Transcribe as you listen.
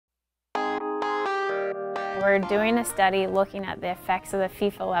We're doing a study looking at the effects of the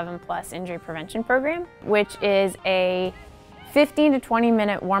FIFA 11 Plus injury prevention program, which is a 15 to 20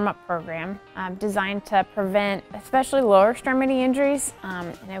 minute warm-up program designed to prevent especially lower extremity injuries.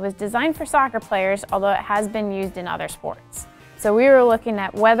 And it was designed for soccer players, although it has been used in other sports. So we were looking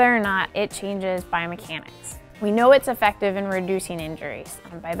at whether or not it changes biomechanics. We know it's effective in reducing injuries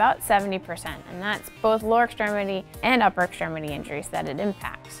by about 70%, and that's both lower extremity and upper extremity injuries that it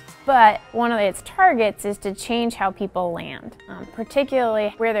impacts. But one of its targets is to change how people land,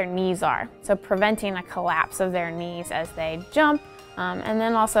 particularly where their knees are. So preventing a collapse of their knees as they jump, and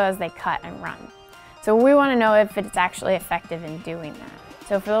then also as they cut and run. So we want to know if it's actually effective in doing that.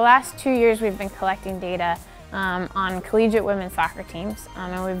 So for the last 2 years, we've been collecting data on collegiate women's soccer teams,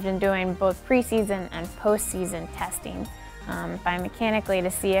 and we've been doing both preseason and postseason testing biomechanically to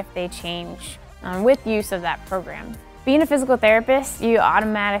see if they change with use of that program. Being a physical therapist, you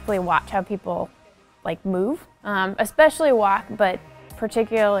automatically watch how people move, especially walk, but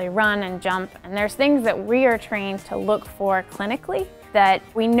particularly run and jump. And there's things that we are trained to look for clinically that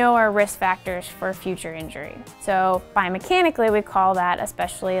we know are risk factors for future injury. So biomechanically, we call that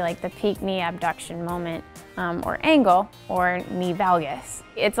especially the peak knee abduction moment or angle, or knee valgus.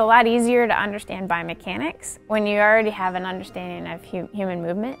 It's a lot easier to understand biomechanics when you already have an understanding of human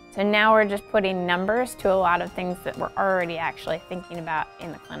movement. So now we're just putting numbers to a lot of things that we're already actually thinking about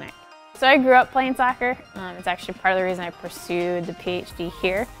in the clinic. So I grew up playing soccer. It's actually part of the reason I pursued the PhD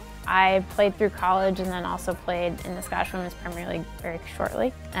here. I played through college and then also played in the Scottish Women's Premier League very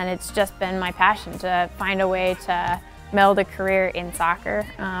shortly. And it's just been my passion to find a way to meld a career in soccer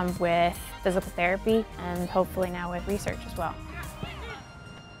with physical therapy and hopefully now with research as well.